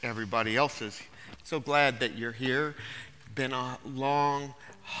everybody else is. So glad that you're here. Been a long,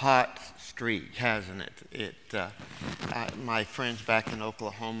 hot streak, hasn't it? My friends back in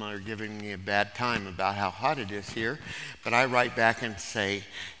Oklahoma are giving me a bad time about how hot it is here, but I write back and say,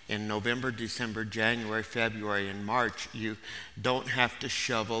 in November, December, January, February, and March, you don't have to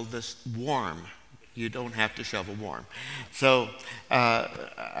shovel this warm. You don't have to shovel warm. So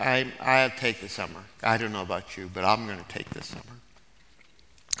I'll take the summer. I don't know about you, but I'm going to take the summer.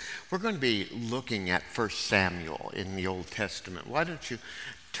 We're going to be looking at 1 Samuel in the Old Testament. Why don't you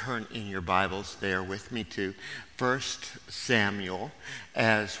turn in your Bibles there with me to 1 Samuel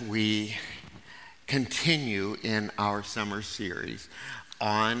as we continue in our summer series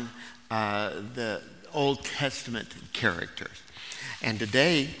on the Old Testament characters. And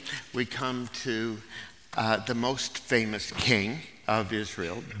today we come to the most famous king of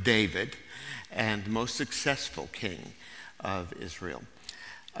Israel, David, and the most successful king of Israel.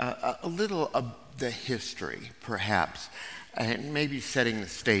 A little of the history, perhaps, and maybe setting the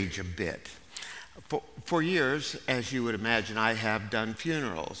stage a bit. For years, as you would imagine, I have done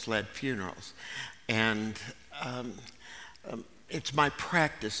funerals, led funerals. And it's my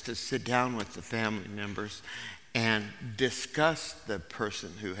practice to sit down with the family members and discuss the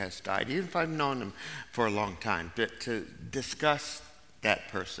person who has died, even if I've known them for a long time, but to discuss that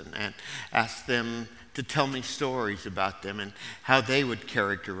person and ask them to tell me stories about them and how they would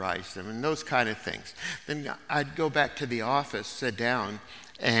characterize them and those kind of things. Then I'd go back to the office, sit down,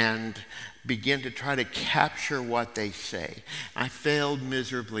 and begin to try to capture what they say. I failed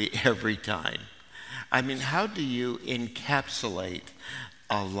miserably every time. I mean, how do you encapsulate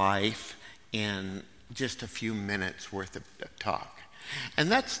a life in just a few minutes worth of talk? And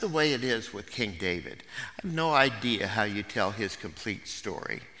that's the way it is with King David. I have no idea how you tell his complete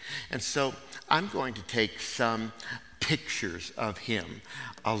story. And so I'm going to take some pictures of him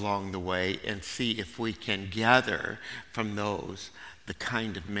along the way and see if we can gather from those the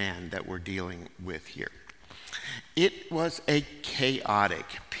kind of man that we're dealing with here. It was a chaotic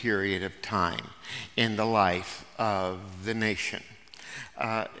period of time in the life of the nation.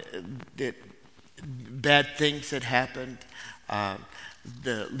 Bad things had happened.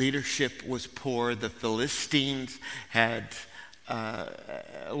 The leadership was poor. The Philistines were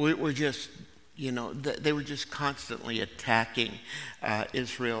just, they were just constantly attacking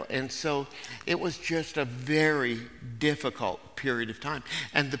Israel. And so it was just a very difficult period of time.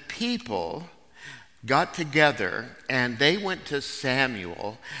 And the people got together and they went to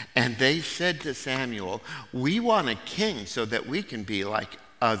Samuel and they said to Samuel, "We want a king so that we can be like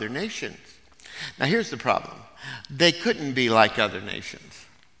other nations." Now here's the problem. They couldn't be like other nations.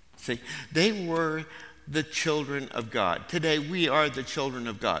 See, they were the children of God. Today we are the children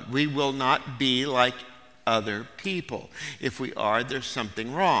of God. We will not be like other people. If we are, there's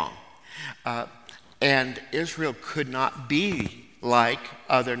something wrong. And Israel could not be like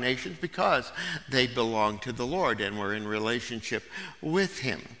other nations because they belonged to the Lord and were in relationship with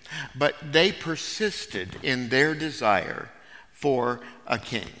him. But they persisted in their desire for a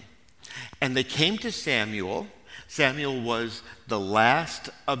king. And they came to Samuel. Samuel was the last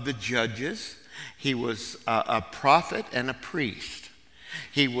of the judges. He was a prophet and a priest.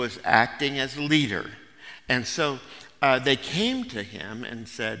 He was acting as leader. And so they came to him and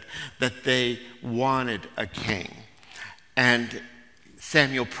said that they wanted a king. And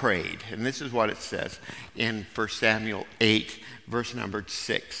Samuel prayed. And this is what it says in 1 Samuel 8, verse number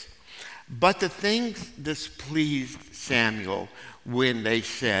 6. But the things displeased Samuel when they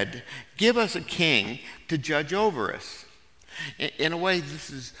said, "Give us a king to judge over us." In a way, this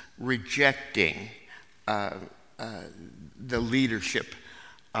is rejecting the leadership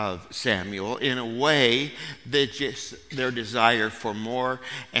of Samuel. In a way, their desire for more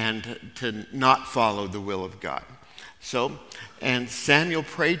and to not follow the will of God. So, and Samuel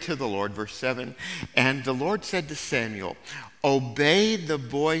prayed to the Lord, verse 7, and the Lord said to Samuel, "Obey the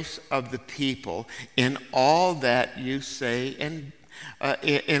voice of the people in all that you say and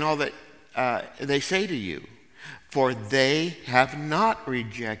in all that they say to you, for they have not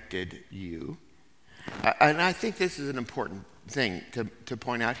rejected you." And I think this is an important thing to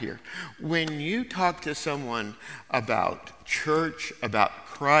point out here. When you talk to someone about church, about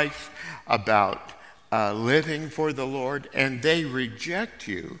Christ, about living for the Lord, and they reject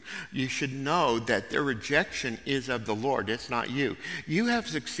you, you should know that their rejection is of the Lord. It's not you. You have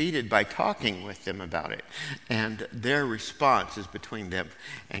succeeded by talking with them about it, and their response is between them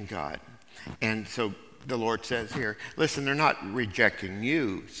and God. And so the Lord says here, listen, they're not rejecting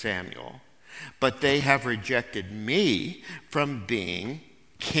you, Samuel, but they have rejected me from being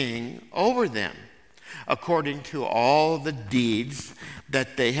king over them. according to all the deeds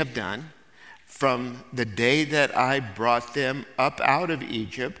that they have done, from the day that I brought them up out of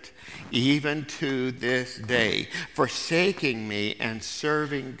Egypt, even to this day, forsaking me and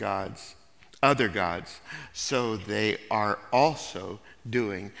serving other gods, so they are also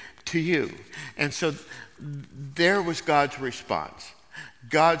doing to you. And so there was God's response.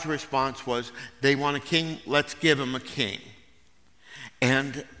 God's response was, they want a king, let's give them a king.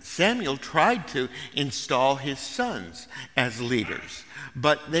 And Samuel tried to install his sons as leaders,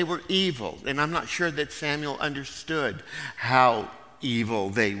 but they were evil. And I'm not sure that Samuel understood how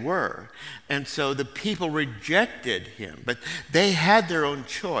evil they were. And so the people rejected him, but they had their own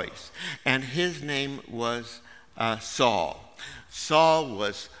choice. And his name was Saul. Saul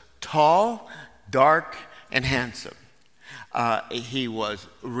was tall, dark, and handsome. He was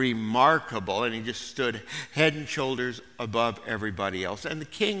remarkable, and he just stood head and shoulders above everybody else. And the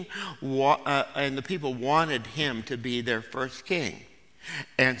king and the people wanted him to be their first king.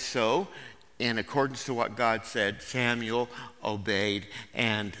 And so, in accordance to what God said, Samuel obeyed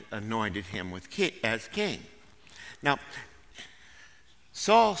and anointed him as king. Now,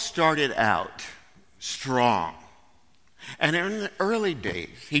 Saul started out strong. And in the early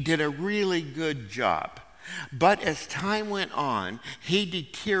days, he did a really good job. But as time went on, he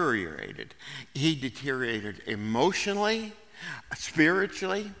deteriorated. He deteriorated emotionally,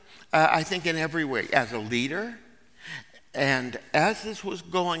 spiritually, I think in every way, as a leader. And as this was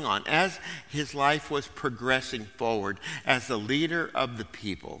going on, as his life was progressing forward, as the leader of the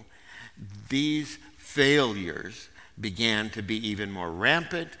people, these failures began to be even more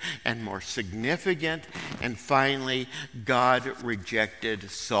rampant and more significant. And finally, God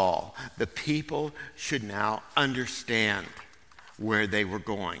rejected Saul. The people should now understand where they were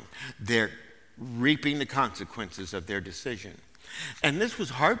going. They're reaping the consequences of their decision. And this was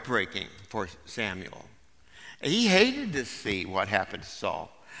heartbreaking for Samuel. He hated to see what happened to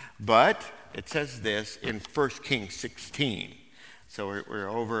Saul. But it says this in 1 Kings 16. So we're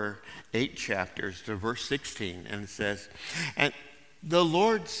over 8 chapters to verse 16. And it says, and the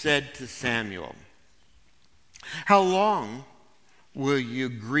Lord said to Samuel, how long will you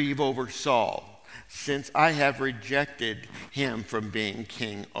grieve over Saul, since I have rejected him from being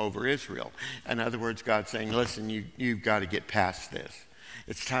king over Israel? In other words, God's saying, listen, you've got to get past this.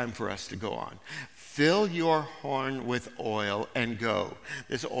 It's time for us to go on. Fill your horn with oil and go.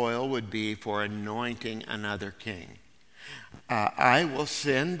 This oil would be for anointing another king. I will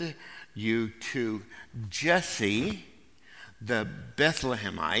send you to Jesse, the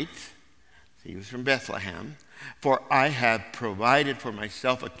Bethlehemite. He was from Bethlehem. For I have provided for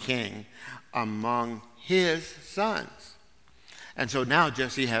myself a king among his sons. And so now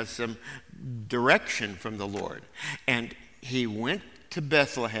Jesse has some direction from the Lord. And he went to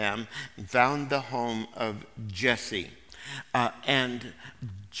Bethlehem and found the home of Jesse. And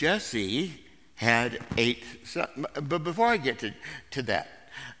Jesse had 8 sons. But before I get to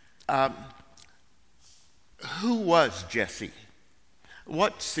that, who was Jesse?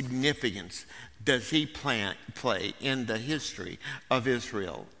 What significance does he play in the history of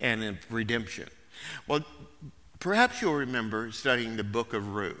Israel and in redemption? Well, perhaps you'll remember studying the book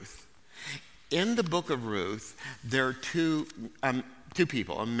of Ruth. In the book of Ruth, there are two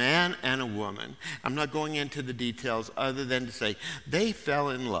people, a man and a woman. I'm not going into the details other than to say they fell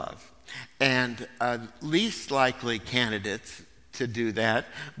in love. And least likely candidates to do that,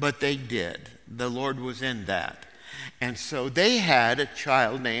 but they did. The Lord was in that. And so they had a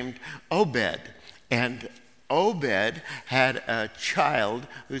child named Obed. And Obed had a child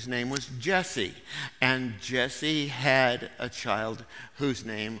whose name was Jesse. And Jesse had a child whose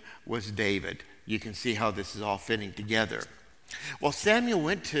name was David. You can see how this is all fitting together. Well, Samuel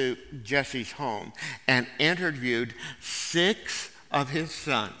went to Jesse's home and interviewed 6 of his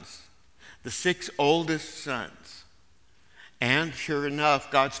sons, the 6 oldest sons. And sure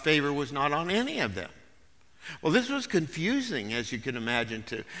enough, God's favor was not on any of them. Well, this was confusing, as you can imagine,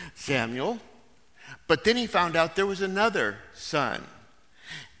 to Samuel. But then he found out there was another son.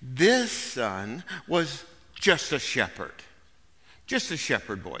 This son was just a shepherd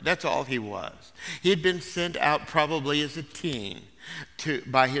boy. That's all he was. He had been sent out probably as a teen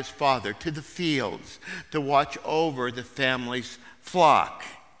by his father to the fields to watch over the family's flock.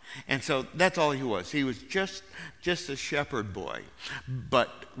 And so that's all he was. He was just a shepherd boy. But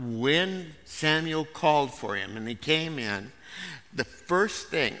when Samuel called for him and he came in, the first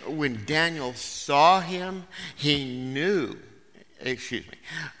thing, when Daniel saw him, he knew,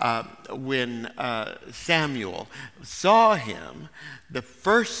 when Samuel saw him, the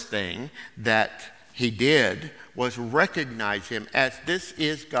first thing that he did was recognize him as this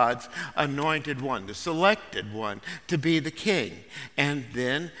is God's anointed one, the selected one to be the king. And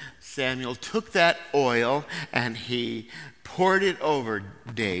then Samuel took that oil and he poured it over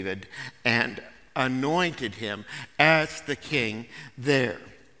David and anointed him as the king there.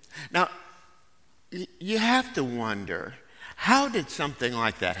 Now, you have to wonder, how did something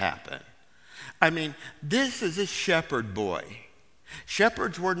like that happen? I mean, this is a shepherd boy.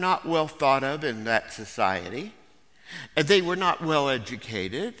 Shepherds were not well thought of in that society. They were not well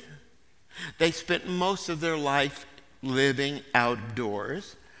educated. They spent most of their life living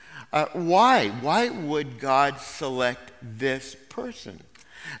outdoors. Why? Why would God select this person?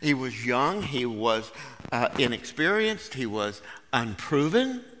 He was young, he was inexperienced, he was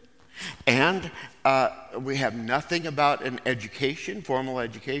unproven, and we have nothing about an education, formal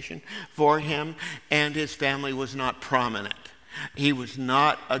education for him, and his family was not prominent. He was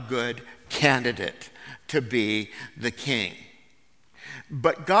not a good candidate to be the king.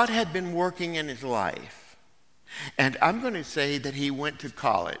 But God had been working in his life. And I'm going to say that he went to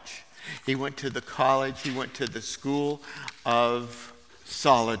college. He went to he went to the school of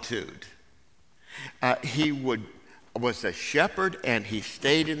solitude. He was a shepherd and he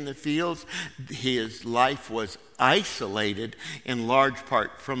stayed in the fields. His life was isolated in large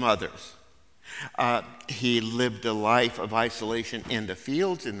part from others. He lived a life of isolation in the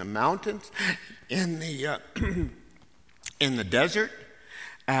fields, in the mountains, in the desert,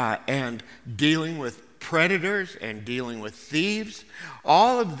 and dealing with predators and dealing with thieves.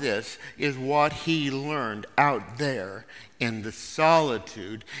 All of this is what he learned out there in the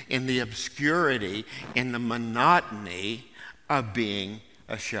solitude, in the obscurity, in the monotony of being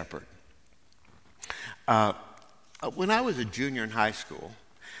a shepherd. When I was a junior in high school,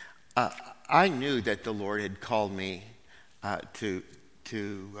 I knew that the Lord had called me to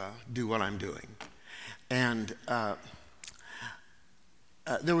do what I'm doing. And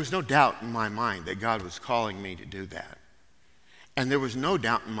there was no doubt in my mind that God was calling me to do that. And there was no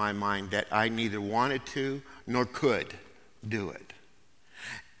doubt in my mind that I neither wanted to nor could do it.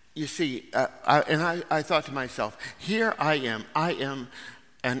 You see, I thought to myself, here I am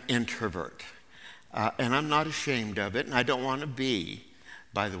an introvert. And I'm not ashamed of it, and I don't want to be,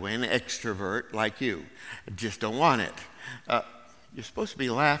 by the way, an extrovert like you. I just don't want it. You're supposed to be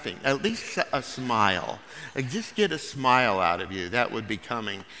laughing, at least a smile. Just get a smile out of you. That would be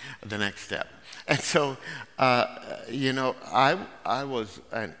coming the next step. And so, I was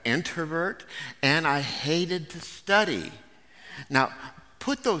an introvert, and I hated to study. Now,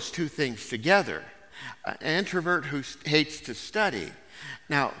 put those two things together. An introvert who hates to study.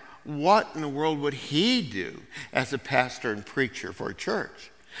 Now, what in the world would he do as a pastor and preacher for a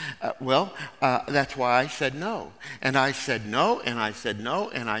church? That's why I said no. And I said no, and I said no,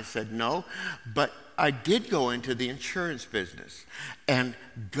 and I said no. But I did go into the insurance business. And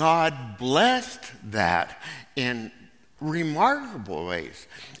God blessed that in remarkable ways.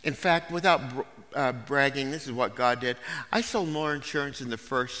 In fact, without bragging, this is what God did. I sold more insurance in the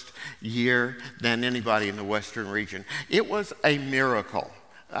first year than anybody in the Western region. It was a miracle.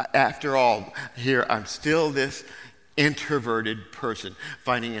 After all, here I'm still this introverted person,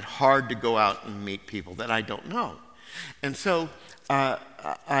 finding it hard to go out and meet people that I don't know. And so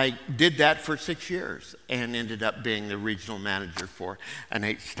I did that for 6 years and ended up being the regional manager for an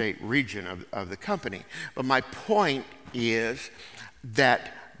 8-state region of the company. But my point is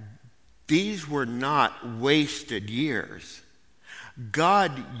that these were not wasted years.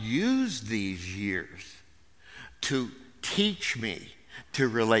 God used these years to teach me to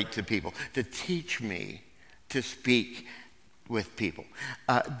relate to people, to teach me to speak with people.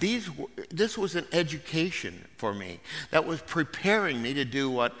 This was an education for me that was preparing me to do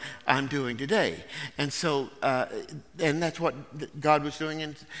what I'm doing today. And so, and that's what God was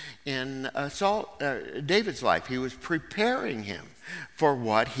doing in David's life. He was preparing him for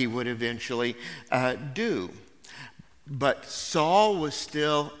what he would eventually do. But Saul was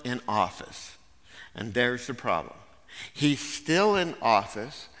still in office, and there's the problem. He's still in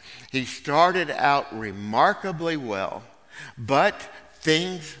office. He started out remarkably well, but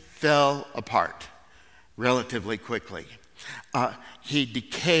things fell apart relatively quickly. He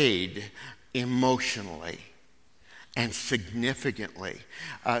decayed emotionally and significantly.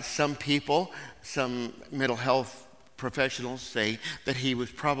 Some mental health professionals say that he was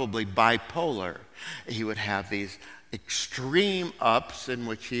probably bipolar. He would have these extreme ups in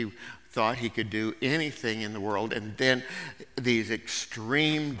which he thought he could do anything in the world, and then these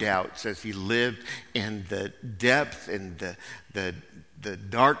extreme doubts as he lived in the depth and the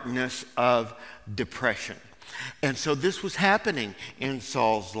darkness of depression. And so this was happening in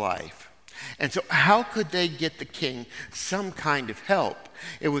Saul's life. And so how could they get the king some kind of help?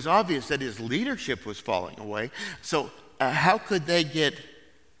 It was obvious that his leadership was falling away. So how could they get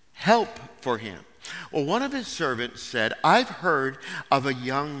help for him? Well, one of his servants said, I've heard of a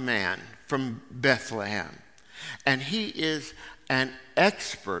young man from Bethlehem, and he is an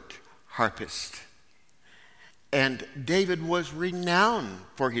expert harpist. And David was renowned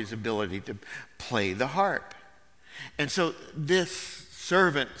for his ability to play the harp. And so this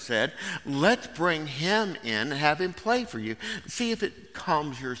servant said, let's bring him in and have him play for you. See if it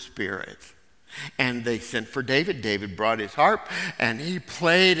calms your spirit. And they sent for David. David brought his harp, and he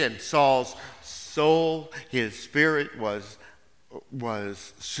played, and Saul's soul, his spirit was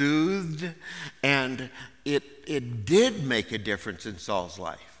soothed, and it did make a difference in Saul's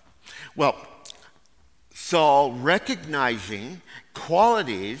life. Well, Saul, recognizing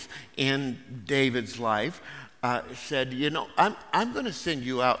qualities in David's life, said, I'm going to send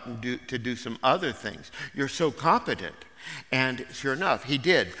you out and to do some other things. You're so competent. And sure enough, he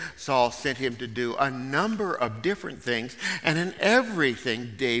did. Saul sent him to do a number of different things, and in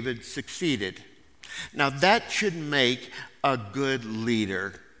everything, David succeeded. Now, that should make a good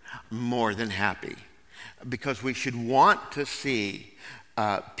leader more than happy, because we should want to see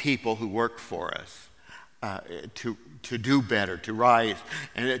people who work for us to do better, to rise,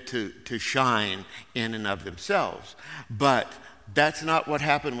 and to shine in and of themselves. But that's not what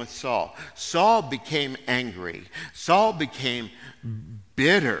happened with Saul. Saul became angry. Saul became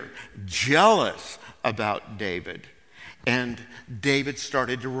bitter, jealous about David. And David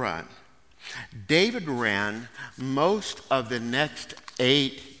started to run. David ran most of the next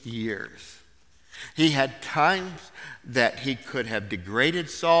 8 years. He had times that he could have degraded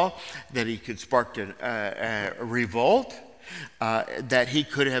Saul, that he could spark a revolt, that he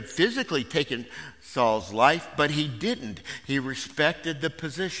could have physically taken Saul's life, but he didn't. He respected the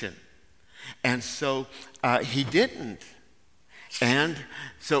position. And so he didn't. And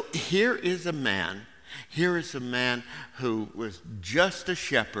so here is a man who was just a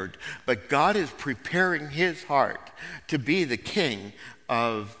shepherd, but God is preparing his heart to be the king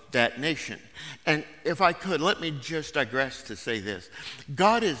of that nation. And if I could, let me just digress to say this.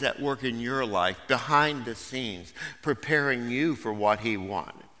 God is at work in your life behind the scenes, preparing you for what he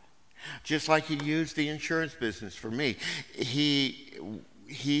wanted. Just like he used the insurance business for me. He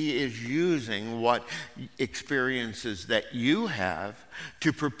is using what experiences that you have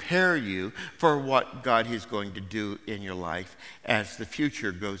to prepare you for what God is going to do in your life as the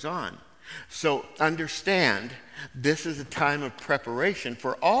future goes on. So understand, this is a time of preparation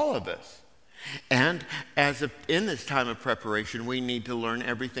for all of us. And in this time of preparation, we need to learn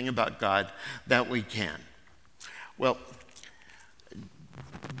everything about God that we can. Well,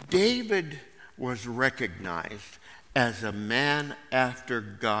 David was recognized as a man after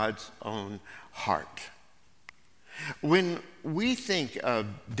God's own heart. When we think of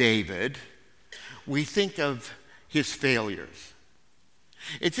David, we think of his failures.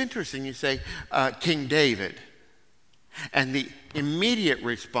 It's interesting, you say, King David, and the immediate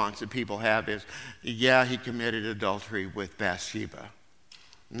response that people have is, yeah, he committed adultery with Bathsheba.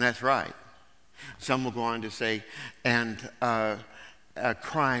 And that's right. Some will go on to say, and a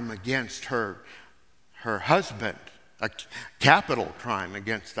crime against her husband, a capital crime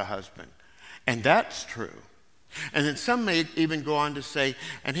against the husband. And that's true. And then some may even go on to say,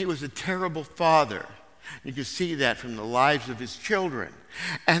 and he was a terrible father. You can see that from the lives of his children.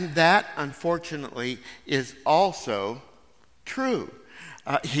 And that, unfortunately, is also true.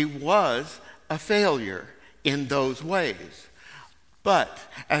 He was a failure in those ways. But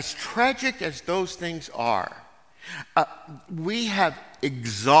as tragic as those things are, we have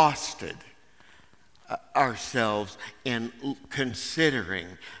exhausted ourselves in considering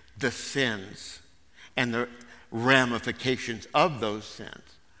the sins and the ramifications of those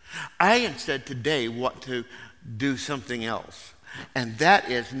sins. I instead today want to do something else, and that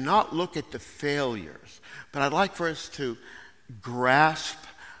is not look at the failures, but I'd like for us to grasp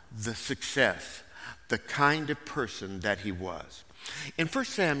the success, the kind of person that he was. In 1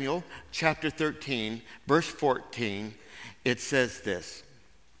 Samuel chapter 13, verse 14, it says this,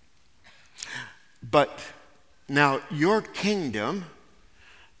 "But now your kingdom,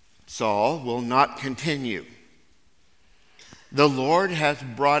 Saul, will not continue. The Lord has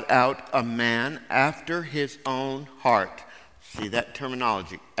brought out a man after his own heart." See that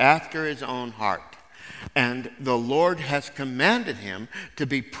terminology, after his own heart. "And the Lord has commanded him to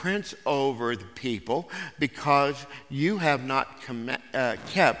be prince over the people, because you have not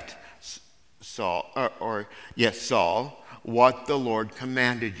kept Saul, Saul, what the Lord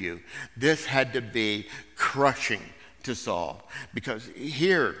commanded you." This had to be crushing to Saul. Because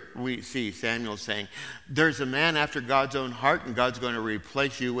here we see Samuel saying, there's a man after God's own heart, and God's going to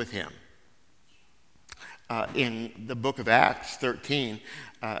replace you with him. In the book of Acts 13th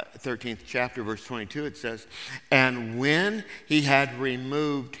chapter, verse 22, it says, and when he had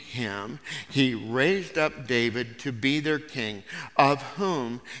removed him, he raised up David to be their king, of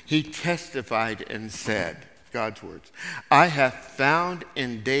whom he testified and said, God's words, I have found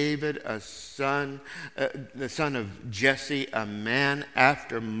in David a son, the son of Jesse, a man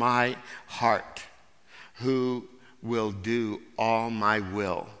after my heart, who will do all my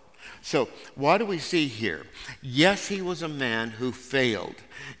will. So what do we see here? Yes, he was a man who failed.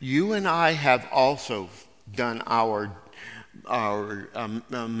 You and I have also done our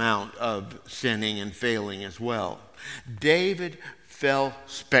amount of sinning and failing as well. David fell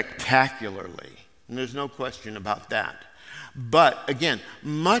spectacularly, and there's no question about that. But again,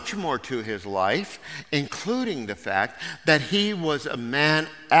 much more to his life, including the fact that he was a man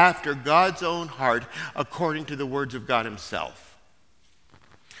after God's own heart, according to the words of God himself.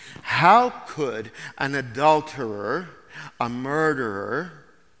 How could an adulterer, a murderer,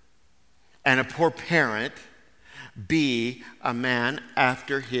 and a poor parent be a man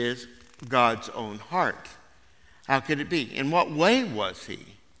after his God's own heart? How could it be? In what way was he?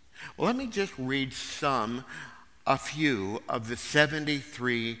 Well, let me just read a few of the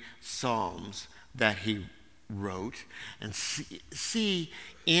 73 Psalms that he wrote and see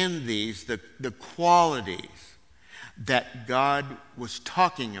in these the qualities that God was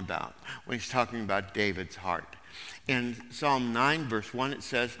talking about when he's talking about David's heart. In Psalm 9, verse 1, it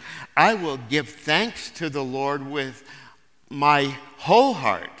says, I will give thanks to the Lord with my whole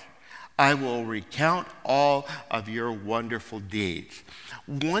heart. I will recount all of your wonderful deeds.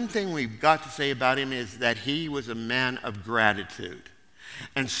 One thing we've got to say about him is that he was a man of gratitude.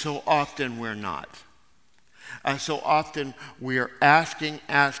 And so often we're not. So often we are asking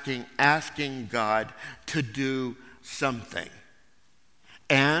God to do something.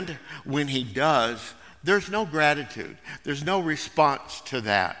 And when he does, there's no gratitude. There's no response to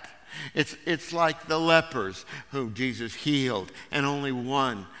that. It's like the lepers who Jesus healed and only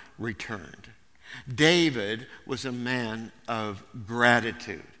one returned. David was a man of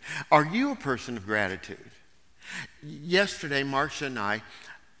gratitude. Are you a person of gratitude? Yesterday, Marcia and I,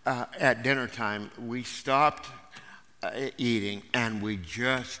 at dinner time, we stopped eating and we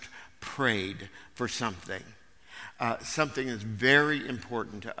just prayed for something. Something is very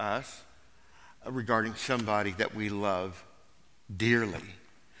important to us regarding somebody that we love dearly.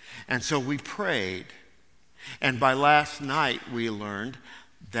 And so we prayed. And by last night, we learned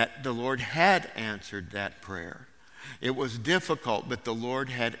that the Lord had answered that prayer. It was difficult, but the Lord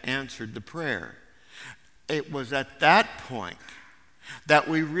had answered the prayer. It was at that point that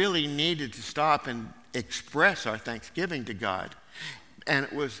we really needed to stop and express our thanksgiving to God. And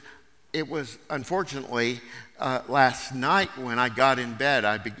it was unfortunately last night when I got in bed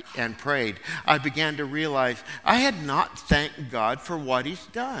and prayed, I began to realize I had not thanked God for what he's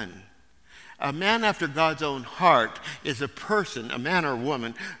done. A man after God's own heart is a man or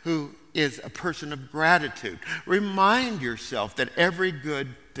woman, who is a person of gratitude. Remind yourself that every good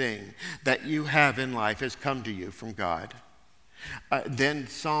thing that you have in life has come to you from God. Then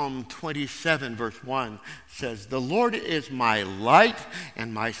Psalm 27 verse 1 says, the Lord is my light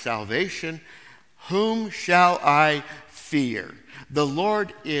and my salvation. Whom shall I fear? The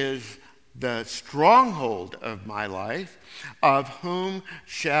Lord is the stronghold of my life. Of whom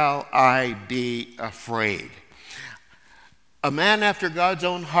shall I be afraid? A man after God's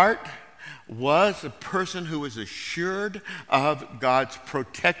own heart was a person who was assured of God's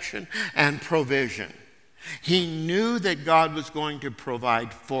protection and provision. He knew that God was going to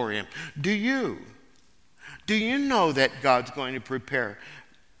provide for him. Do you? Do you know that God's going to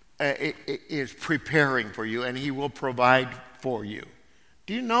is preparing for you, and he will provide for you?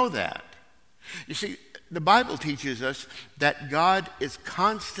 Do you know that? You see, the Bible teaches us that God is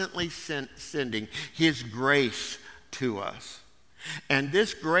constantly sending his grace to us. And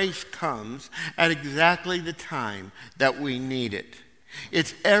this grace comes at exactly the time that we need it.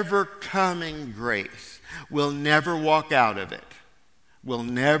 It's ever-coming grace. We'll never walk out of it. We'll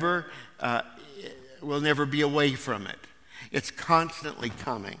never be away from it. It's constantly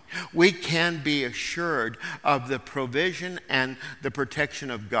coming. We can be assured of the provision and the protection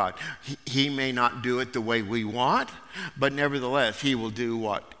of God. He may not do it the way we want, but nevertheless, he will do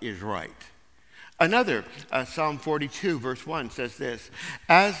what is right. Another, Psalm 42, verse 1 says this,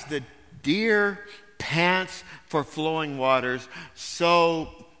 as the deer pants for flowing waters, so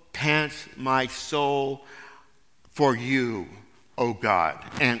pants my soul for you, O God.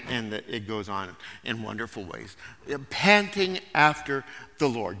 And it goes on in wonderful ways. Panting after the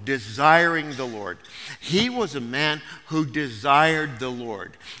Lord, desiring the Lord. He was a man who desired the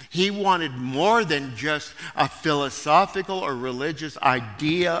Lord. He wanted more than just a philosophical or religious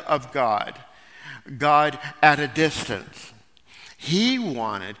idea of God at a distance. He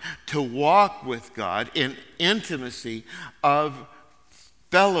wanted to walk with God in intimacy of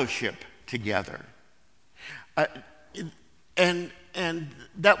fellowship together. And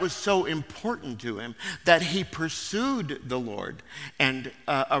that was so important to him that he pursued the Lord and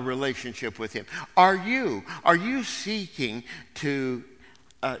a relationship with him. Are you seeking to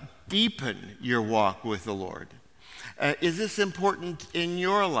deepen your walk with the Lord? Is this important in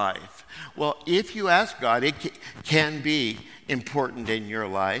your life? Well, if you ask God, it can be important in your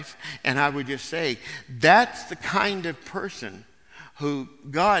life. And I would just say, that's the kind of person who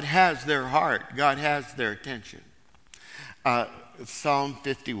God has their heart. God has their attention. Psalm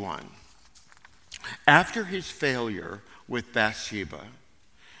 51. After his failure with Bathsheba,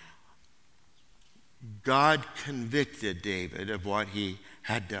 God convicted David of what he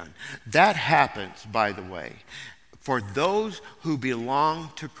had done. That happens, by the way, for those who belong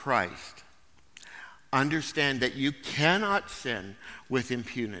to Christ. Understand that you cannot sin with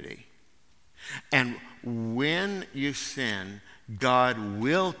impunity. And when you sin, God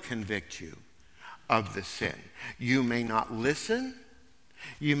will convict you of the sin. You may not listen.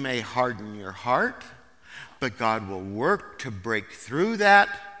 You may harden your heart. But God will work to break through that.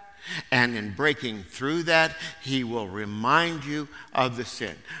 And in breaking through that, he will remind you of the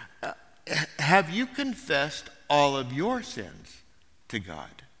sin. Have you confessed all of your sins to God?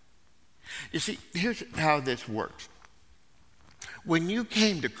 You see, here's how this works. When you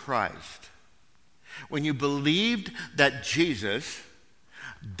came to Christ, when you believed that Jesus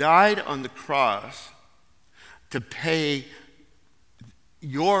died on the cross to be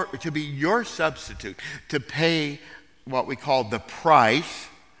your substitute, to pay what we call the price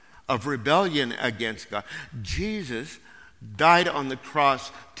of rebellion against God, Jesus died on the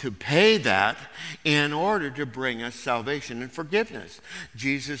cross to pay that in order to bring us salvation and forgiveness.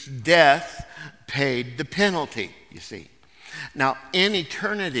 Jesus' death paid the penalty, you see. Now, in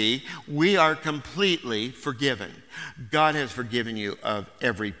eternity, we are completely forgiven. God has forgiven you of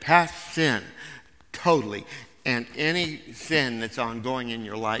every past sin, totally. And any sin that's ongoing in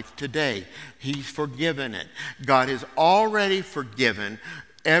your life today, he's forgiven it. God has already forgiven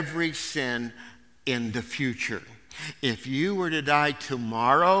every sin in the future. If you were to die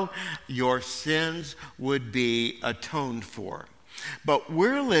tomorrow, your sins would be atoned for. But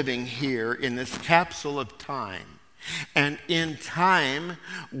we're living here in this capsule of time. And in time,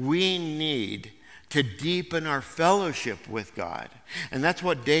 we need to deepen our fellowship with God. And that's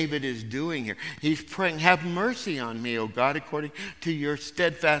what David is doing here. He's praying, have mercy on me, O God, according to your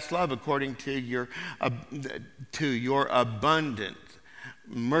steadfast love, according to your abundant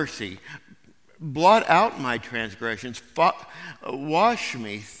mercy. Blot out my transgressions, wash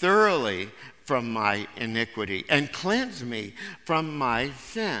me thoroughly from my iniquity, and cleanse me from my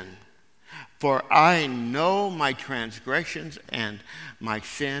sin. For I know my transgressions, and my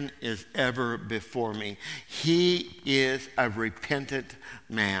sin is ever before me. He is a repentant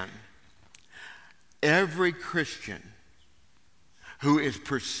man. Every Christian who is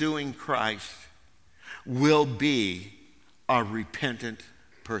pursuing Christ will be a repentant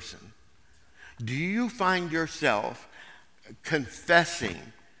person. Do you find yourself confessing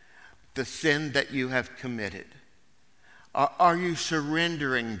the sin that you have committed? Are you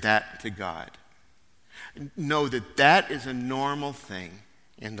surrendering that to God? Know that that is a normal thing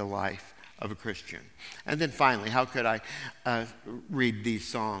in the life of a Christian. And then finally, how could I read these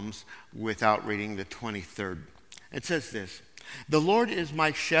Psalms without reading the 23rd? It says this: the Lord is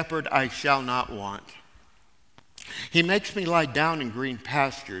my shepherd, I shall not want. He makes me lie down in green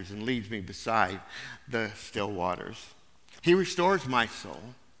pastures and leads me beside the still waters. He restores my soul.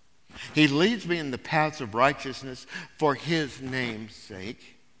 He leads me in the paths of righteousness for his name's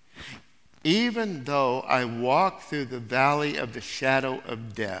sake. Even though I walk through the valley of the shadow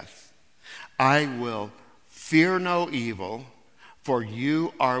of death, I will fear no evil, for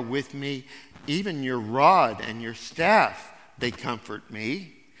you are with me. Even your rod and your staff, they comfort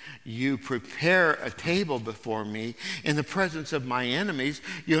me. You prepare a table before me in the presence of my enemies.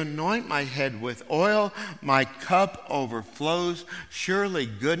 You anoint my head with oil. My cup overflows. Surely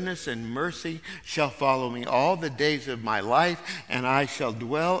goodness and mercy shall follow me all the days of my life, and I shall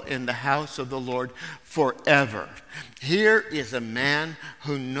dwell in the house of the Lord forever. Here is a man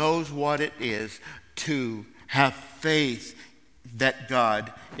who knows what it is to have faith that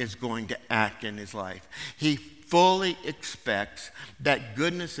God is going to act in his life. He fully expects that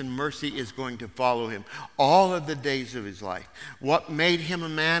goodness and mercy is going to follow him all of the days of his life. What made him a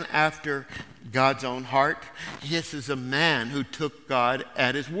man after God's own heart? This is a man who took God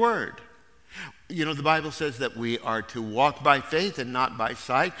at his word. You know, the Bible says that we are to walk by faith and not by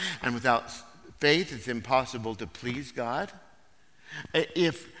sight, and without faith it's impossible to please God.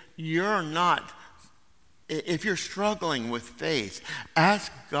 If you're struggling with faith,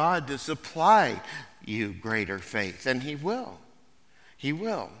 ask God to supply you greater faith, and he will. He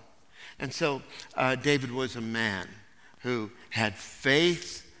will. And so David was a man who had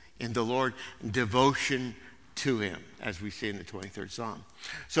faith in the Lord and devotion to him, as we see in the 23rd Psalm.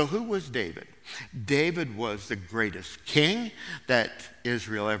 So who was David? David was the greatest king that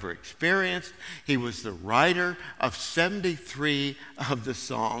Israel ever experienced. He was the writer of 73 of the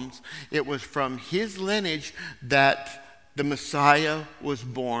Psalms. It was from his lineage that the Messiah was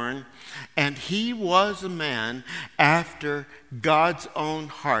born, and he was a man after God's own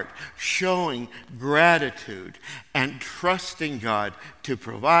heart, showing gratitude and trusting God to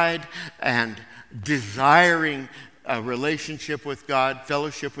provide and desiring a relationship with God,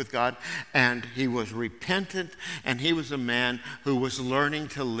 fellowship with God, and he was repentant, and he was a man who was learning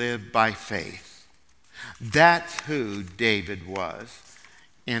to live by faith. That's who David was,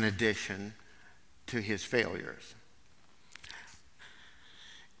 in addition to his failures.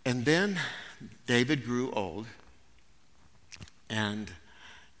 And then David grew old, and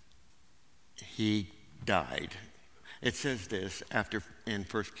he died. It says this in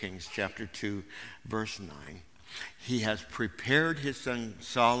 1 Kings chapter 2, verse 9. He has prepared his son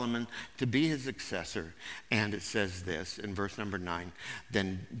Solomon to be his successor. And it says this in verse number 9.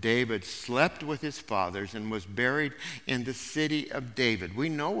 Then David slept with his fathers and was buried in the city of David. We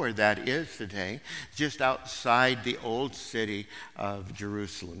know where that is today, just outside the old city of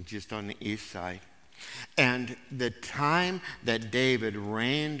Jerusalem, just on the east side. And the time that David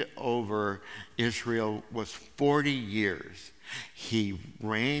reigned over Israel was 40 years. He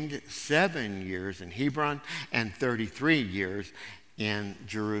reigned 7 years in Hebron and 33 years in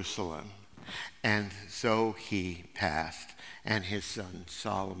Jerusalem. And so he passed, and his son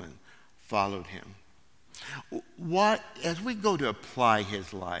Solomon followed him. As we go to apply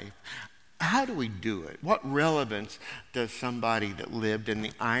his life, how do we do it? What relevance does somebody that lived in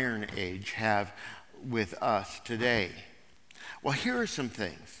the Iron Age have with us today? Well, here are some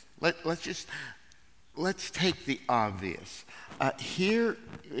things. Let's take the obvious. Here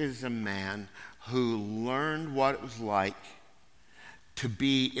is a man who learned what it was like to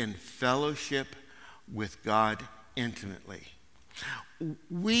be in fellowship with God intimately.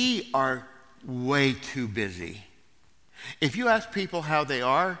 We are way too busy. If you ask people how they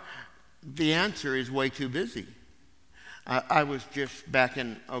are, the answer is way too busy. I was just back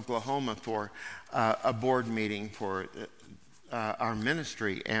in Oklahoma for a board meeting for our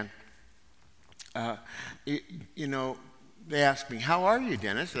ministry, and they asked me, "How are you,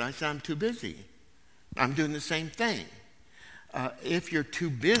 Dennis?" And I said, "I'm too busy. I'm doing the same thing." If you're too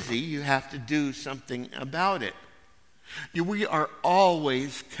busy, you have to do something about it. We are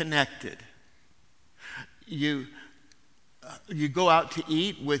always connected. You go out to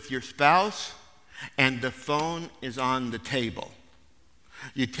eat with your spouse, and the phone is on the table.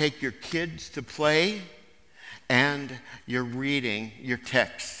 You take your kids to play, and you're reading your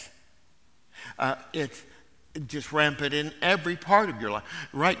texts. It's just rampant in every part of your life.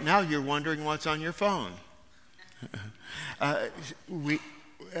 Right now, you're wondering what's on your phone.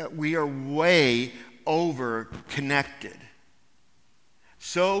 We are way over connected,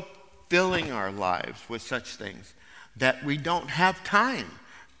 so filling our lives with such things that we don't have time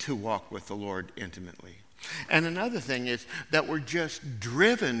to walk with the Lord intimately. And another thing is that we're just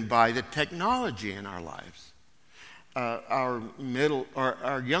driven by the technology in our lives.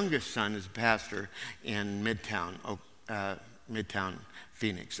 Our youngest son is a pastor in Midtown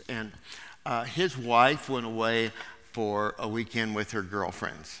Phoenix, and his wife went away for a weekend with her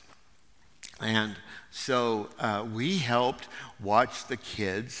girlfriends, and so we helped watch the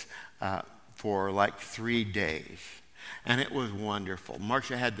kids for like 3 days, and it was wonderful.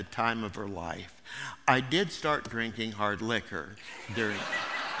 Marcia had the time of her life. I did start drinking hard liquor during.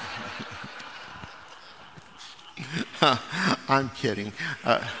 I'm kidding.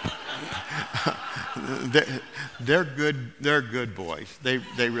 They're good. They're good boys. They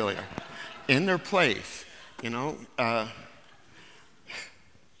really are. In their place, No,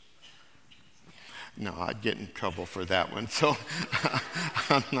 I'd get in trouble for that one. So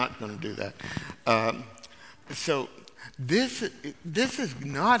I'm not going to do that. So this is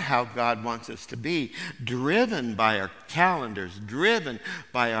not how God wants us to be. Driven by our calendars, driven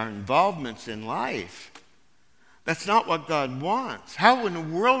by our involvements in life. That's not what God wants. How in the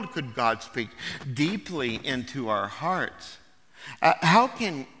world could God speak deeply into our hearts? How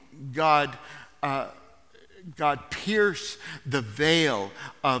can God pierce the veil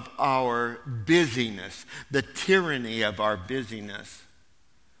of our busyness, the tyranny of our busyness,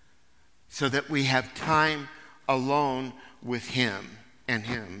 so that we have time alone with Him and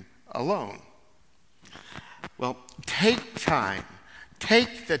Him alone? Well, take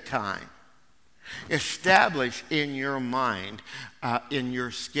the time. Establish in your mind, in your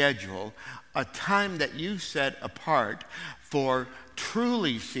schedule, a time that you set apart for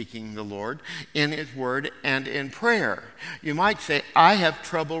truly seeking the Lord in His Word and in prayer. You might say, I have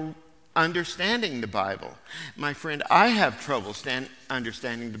trouble understanding the Bible. My friend, I have trouble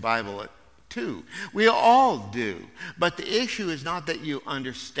understanding the Bible too. We all do. But the issue is not that you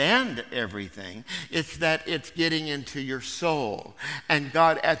understand everything. It's that it's getting into your soul. And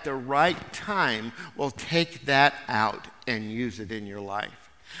God, at the right time, will take that out and use it in your life.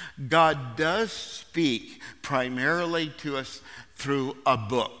 God does speak primarily to us through a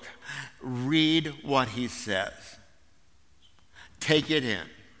book. Read what He says. Take it in.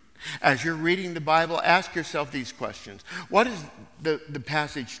 As you're reading the Bible, ask yourself these questions. What does the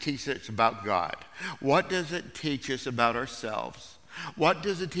passage teach us about God? What does it teach us about ourselves? What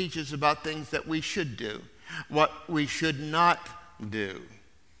does it teach us about things that we should do? What we should not do?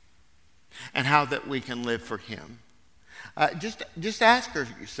 And how that we can live for Him? Just ask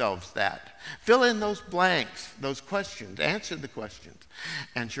yourselves that. Fill in those blanks, those questions. Answer the questions.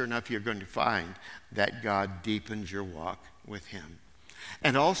 And sure enough, you're going to find that God deepens your walk with Him.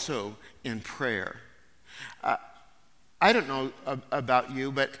 And also in prayer. I don't know about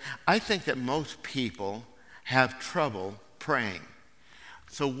you, but I think that most people have trouble praying.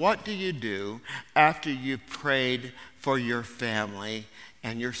 So what do you do after you've prayed for your family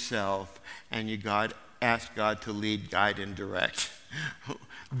and yourself and you ask God to lead, guide, and direct?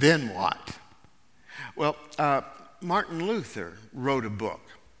 Then what? Well, Martin Luther wrote a book,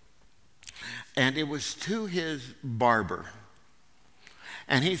 and it was to his barber.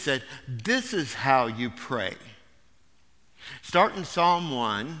 And he said, this is how you pray. Start in Psalm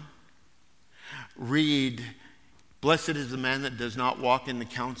 1. Read, blessed is the man that does not walk in the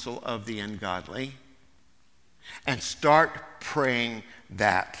counsel of the ungodly. And start praying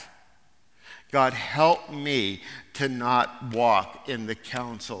that. God, help me to not walk in the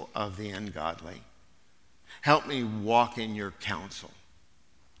counsel of the ungodly. Help me walk in your counsel.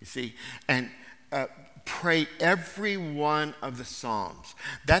 You see? And pray every one of the Psalms.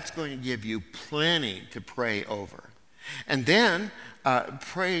 That's going to give you plenty to pray over. And then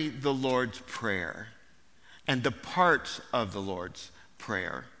pray the Lord's Prayer and the parts of the Lord's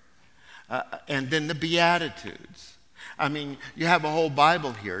Prayer. And then the Beatitudes. I mean, you have a whole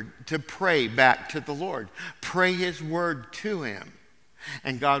Bible here to pray back to the Lord. Pray His Word to Him.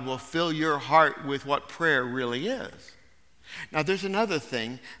 And God will fill your heart with what prayer really is. Now, there's another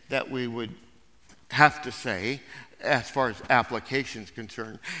thing that we would have to say as far as application is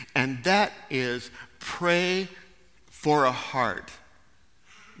concerned, and that is pray for a heart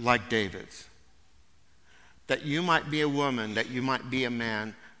like David's. That you might be a woman, that you might be a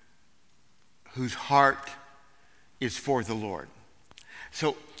man whose heart is for the Lord.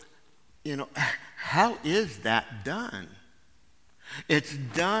 So, how is that done? It's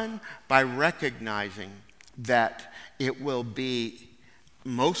done by recognizing that it will be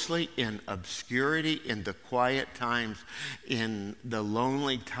mostly in obscurity, in the quiet times, in the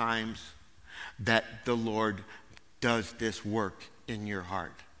lonely times, that the Lord does this work in your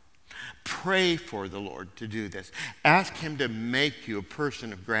heart. Pray for the Lord to do this. Ask Him to make you a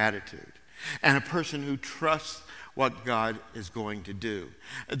person of gratitude and a person who trusts what God is going to do.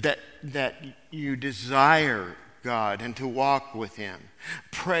 That you desire God and to walk with Him.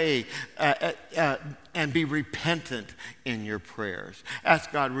 Pray and be repentant in your prayers.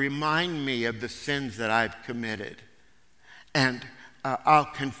 Ask God, remind me of the sins that I've committed, and I'll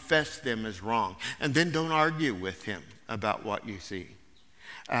confess them as wrong. And then don't argue with Him about what you see.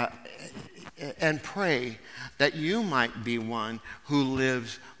 And pray that you might be one who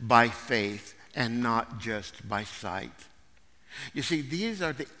lives by faith and not just by sight. You see, these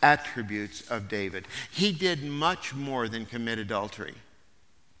are the attributes of David. He did much more than commit adultery.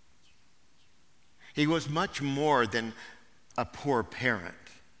 He was much more than a poor parent.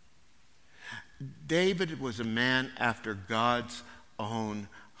 David was a man after God's own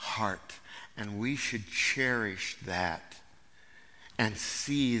heart, and we should cherish that and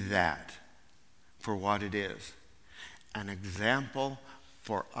see that for what it is, an example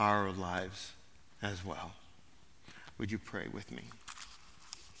for our lives as well. Would you pray with me?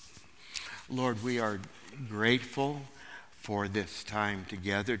 Lord, we are grateful for this time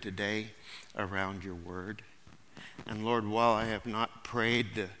together today around your word. And Lord, while I have not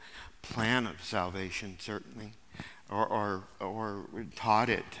prayed the plan of salvation, certainly, or taught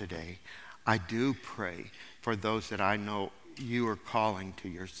it today, I do pray for those that I know you are calling to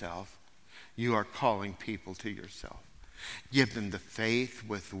yourself. You are calling people to yourself. Give them the faith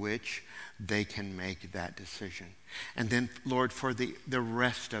with which they can make that decision. And then, Lord, for the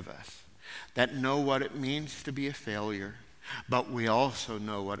rest of us that know what it means to be a failure, but we also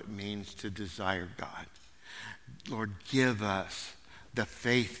know what it means to desire God. Lord, give us the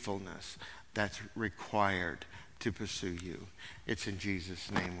faithfulness that's required to pursue you. It's in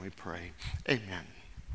Jesus' name we pray. Amen.